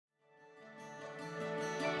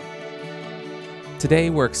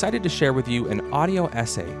Today, we're excited to share with you an audio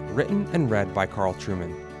essay written and read by Carl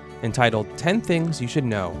Trueman, entitled 10 Things You Should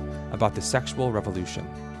Know About the Sexual Revolution.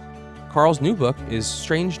 Carl's new book is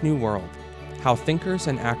Strange New World: How Thinkers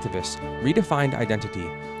and Activists Redefined Identity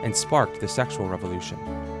and Sparked the Sexual Revolution.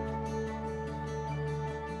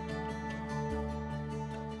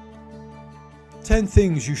 "10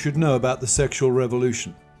 Things You Should Know About the Sexual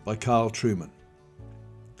Revolution" by Carl Trueman.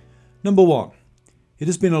 Number 1. It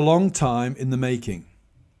has been a long time in the making.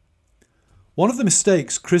 One of the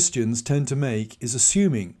mistakes Christians tend to make is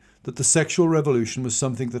assuming that the sexual revolution was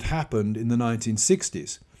something that happened in the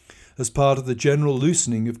 1960s as part of the general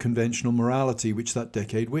loosening of conventional morality which that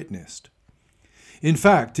decade witnessed. In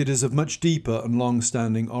fact, it is of much deeper and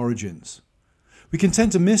long-standing origins. We can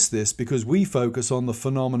tend to miss this because we focus on the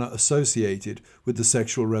phenomena associated with the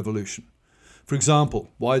sexual revolution. For example,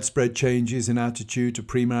 widespread changes in attitude to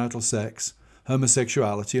premarital sex,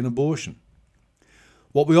 homosexuality and abortion.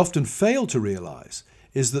 What we often fail to realize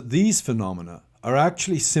is that these phenomena are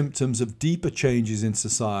actually symptoms of deeper changes in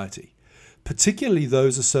society, particularly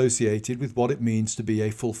those associated with what it means to be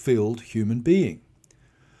a fulfilled human being.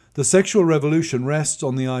 The sexual revolution rests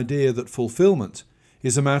on the idea that fulfillment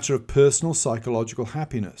is a matter of personal psychological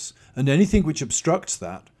happiness, and anything which obstructs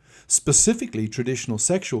that, specifically traditional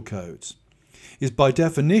sexual codes, is by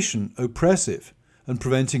definition oppressive and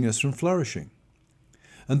preventing us from flourishing.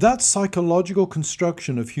 And that psychological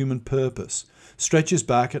construction of human purpose stretches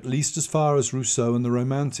back at least as far as Rousseau and the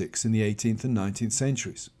Romantics in the 18th and 19th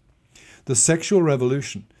centuries. The sexual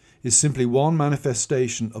revolution is simply one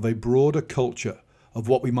manifestation of a broader culture of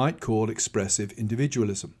what we might call expressive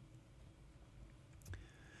individualism.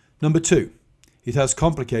 Number 2. It has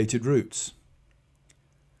complicated roots.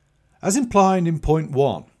 As implied in point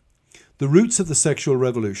 1, the roots of the sexual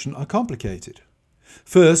revolution are complicated.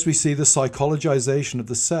 First, we see the psychologization of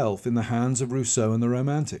the self in the hands of Rousseau and the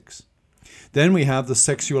Romantics. Then we have the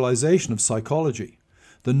sexualization of psychology,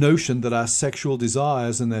 the notion that our sexual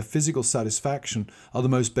desires and their physical satisfaction are the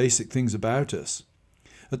most basic things about us,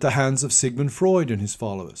 at the hands of Sigmund Freud and his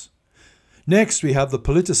followers. Next, we have the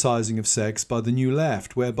politicizing of sex by the New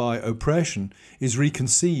Left, whereby oppression is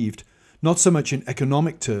reconceived not so much in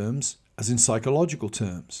economic terms as in psychological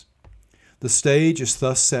terms. The stage is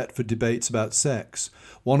thus set for debates about sex,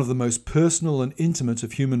 one of the most personal and intimate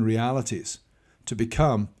of human realities, to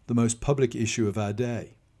become the most public issue of our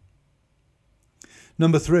day.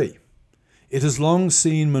 Number 3. It has long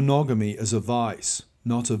seen monogamy as a vice,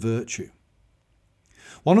 not a virtue.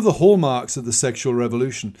 One of the hallmarks of the sexual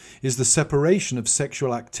revolution is the separation of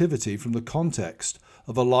sexual activity from the context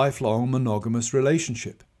of a lifelong monogamous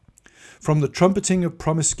relationship. From the trumpeting of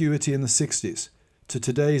promiscuity in the 60s to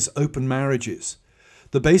today's open marriages,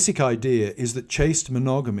 the basic idea is that chaste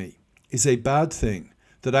monogamy is a bad thing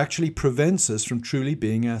that actually prevents us from truly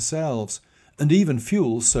being ourselves and even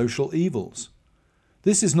fuels social evils.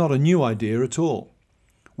 This is not a new idea at all.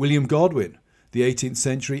 William Godwin, the 18th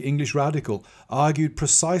century English radical, argued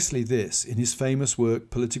precisely this in his famous work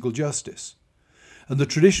Political Justice, and the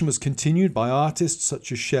tradition was continued by artists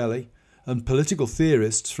such as Shelley and political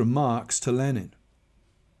theorists from Marx to Lenin.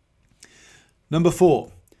 Number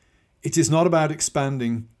 4. It is not about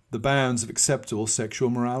expanding the bounds of acceptable sexual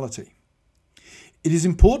morality. It is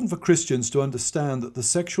important for Christians to understand that the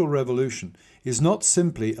sexual revolution is not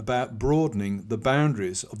simply about broadening the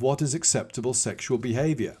boundaries of what is acceptable sexual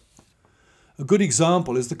behavior. A good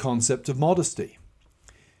example is the concept of modesty.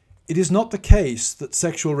 It is not the case that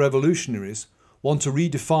sexual revolutionaries want to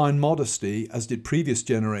redefine modesty as did previous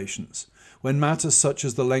generations, when matters such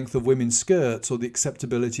as the length of women's skirts or the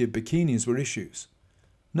acceptability of bikinis were issues.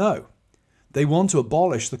 No, they want to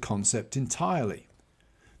abolish the concept entirely.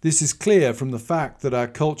 This is clear from the fact that our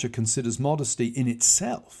culture considers modesty in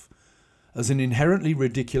itself as an inherently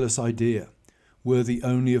ridiculous idea, worthy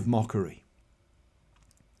only of mockery.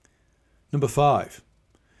 Number 5.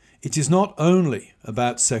 It is not only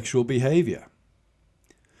about sexual behavior.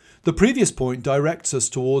 The previous point directs us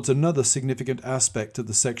towards another significant aspect of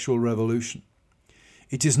the sexual revolution.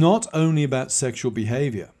 It is not only about sexual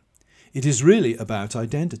behavior. It is really about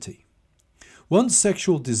identity. Once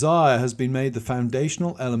sexual desire has been made the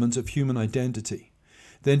foundational element of human identity,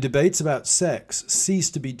 then debates about sex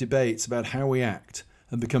cease to be debates about how we act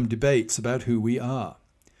and become debates about who we are.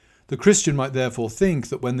 The Christian might therefore think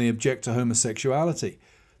that when they object to homosexuality,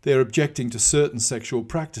 they are objecting to certain sexual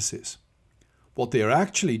practices. What they are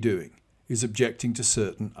actually doing is objecting to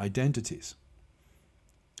certain identities.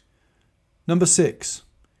 Number 6.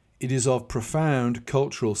 It is of profound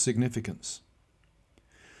cultural significance.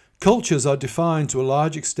 Cultures are defined to a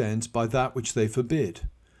large extent by that which they forbid,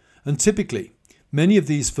 and typically Many of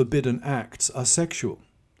these forbidden acts are sexual.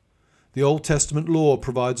 The Old Testament law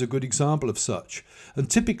provides a good example of such, and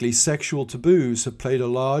typically sexual taboos have played a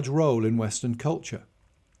large role in Western culture.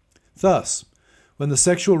 Thus, when the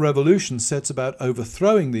sexual revolution sets about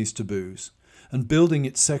overthrowing these taboos and building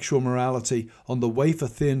its sexual morality on the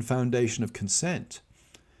wafer-thin foundation of consent,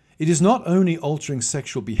 it is not only altering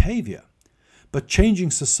sexual behavior, but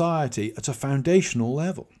changing society at a foundational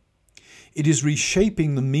level. It is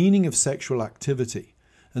reshaping the meaning of sexual activity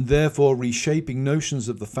and therefore reshaping notions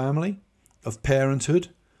of the family, of parenthood,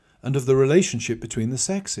 and of the relationship between the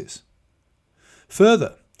sexes.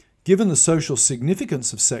 Further, given the social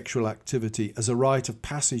significance of sexual activity as a rite of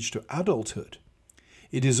passage to adulthood,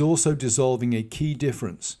 it is also dissolving a key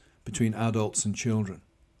difference between adults and children.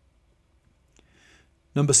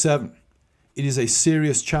 Number 7. It is a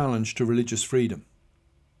serious challenge to religious freedom.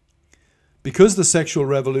 Because the sexual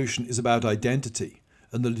revolution is about identity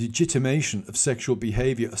and the legitimation of sexual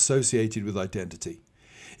behavior associated with identity,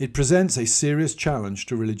 it presents a serious challenge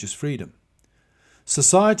to religious freedom.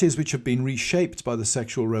 Societies which have been reshaped by the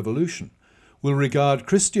sexual revolution will regard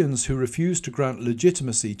Christians who refuse to grant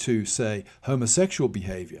legitimacy to, say, homosexual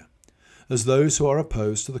behavior as those who are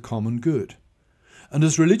opposed to the common good. And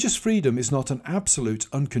as religious freedom is not an absolute,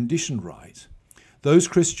 unconditioned right, those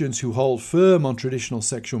Christians who hold firm on traditional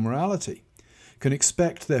sexual morality can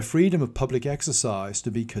expect their freedom of public exercise to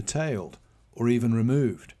be curtailed or even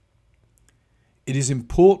removed. It is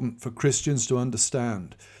important for Christians to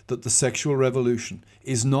understand that the sexual revolution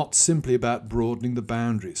is not simply about broadening the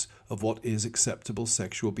boundaries of what is acceptable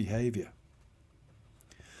sexual behavior.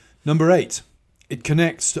 Number 8. It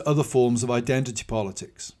connects to other forms of identity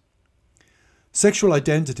politics. Sexual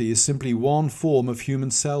identity is simply one form of human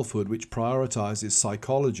selfhood which prioritizes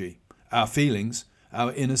psychology, our feelings,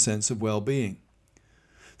 our inner sense of well-being.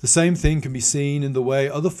 The same thing can be seen in the way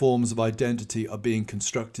other forms of identity are being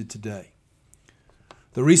constructed today.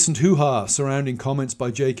 The recent hoo-ha surrounding comments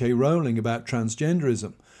by J.K. Rowling about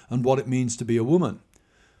transgenderism and what it means to be a woman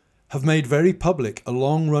have made very public a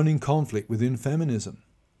long-running conflict within feminism.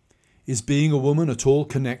 Is being a woman at all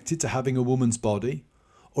connected to having a woman's body,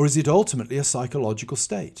 or is it ultimately a psychological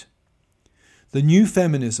state? The new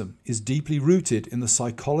feminism is deeply rooted in the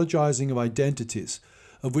psychologizing of identities,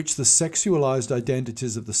 of which the sexualized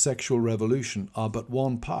identities of the sexual revolution are but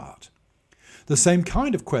one part. The same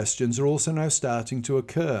kind of questions are also now starting to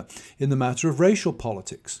occur in the matter of racial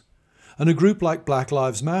politics, and a group like Black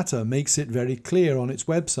Lives Matter makes it very clear on its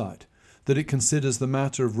website that it considers the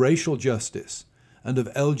matter of racial justice and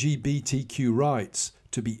of LGBTQ rights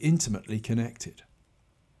to be intimately connected.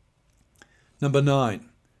 Number 9.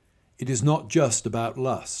 It is not just about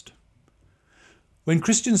lust. When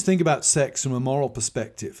Christians think about sex from a moral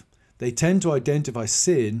perspective, they tend to identify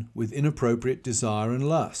sin with inappropriate desire and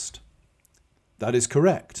lust. That is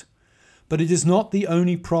correct, but it is not the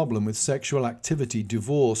only problem with sexual activity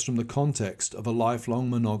divorced from the context of a lifelong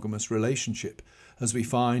monogamous relationship, as we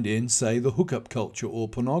find in, say, the hookup culture or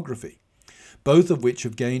pornography, both of which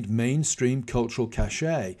have gained mainstream cultural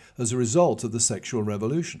cachet as a result of the sexual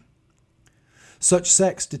revolution. Such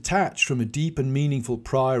sex detached from a deep and meaningful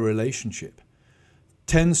prior relationship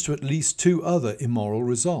tends to at least two other immoral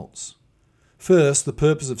results. First, the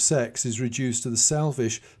purpose of sex is reduced to the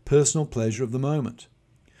selfish, personal pleasure of the moment.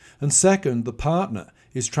 And second, the partner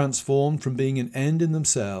is transformed from being an end in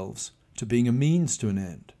themselves to being a means to an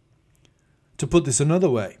end. To put this another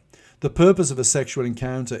way, the purpose of a sexual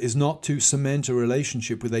encounter is not to cement a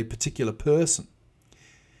relationship with a particular person.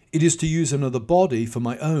 It is to use another body for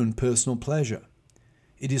my own personal pleasure.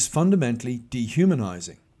 It is fundamentally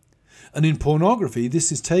dehumanizing. And in pornography,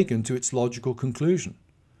 this is taken to its logical conclusion.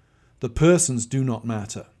 The persons do not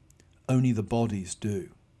matter, only the bodies do.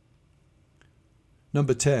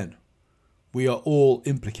 Number 10. We are all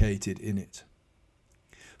implicated in it.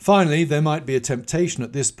 Finally, there might be a temptation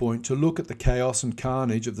at this point to look at the chaos and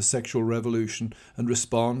carnage of the sexual revolution and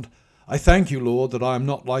respond, "I thank you, Lord, that I am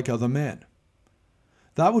not like other men."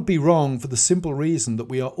 That would be wrong for the simple reason that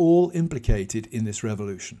we are all implicated in this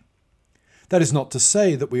revolution. That is not to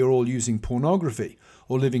say that we are all using pornography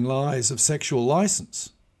or living lives of sexual license.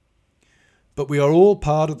 But we are all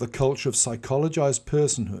part of the culture of psychologized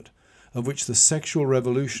personhood, of which the sexual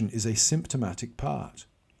revolution is a symptomatic part.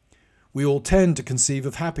 We all tend to conceive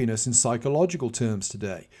of happiness in psychological terms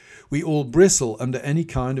today. We all bristle under any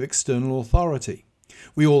kind of external authority.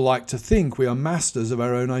 We all like to think we are masters of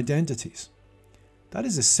our own identities. That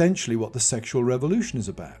is essentially what the sexual revolution is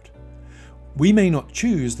about. We may not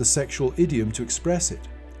choose the sexual idiom to express it.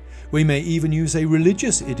 We may even use a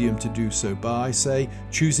religious idiom to do so by, say,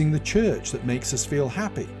 choosing the church that makes us feel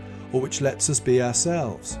happy or which lets us be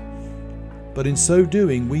ourselves. But in so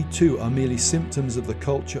doing, we too are merely symptoms of the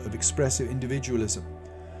culture of expressive individualism,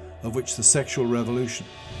 of which the sexual revolution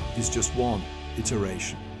is just one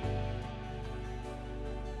iteration.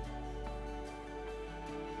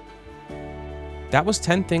 That was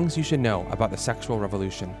 10 Things You Should Know About the Sexual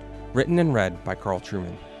Revolution, written and read by Carl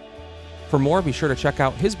Trueman. For more, be sure to check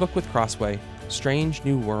out his book with Crossway, Strange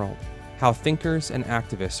New World: How Thinkers and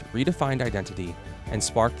Activists Redefined Identity and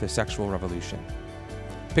Sparked the Sexual Revolution.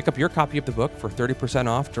 Pick up your copy of the book for 30%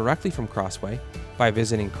 off directly from Crossway by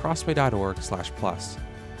visiting crossway.org/plus.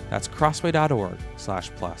 That's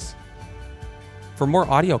crossway.org/plus. For more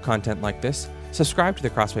audio content like this, subscribe to the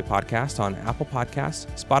Crossway Podcast on Apple Podcasts,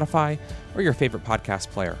 Spotify, or your favorite podcast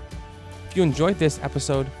player. If you enjoyed this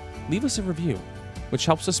episode, leave us a review, which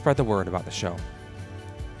helps us spread the word about the show.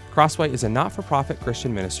 Crossway is a not-for-profit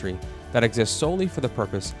Christian ministry that exists solely for the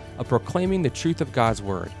purpose of proclaiming the truth of God's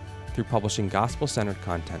Word through publishing gospel-centered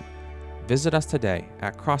content. Visit us today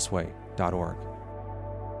at crossway.org.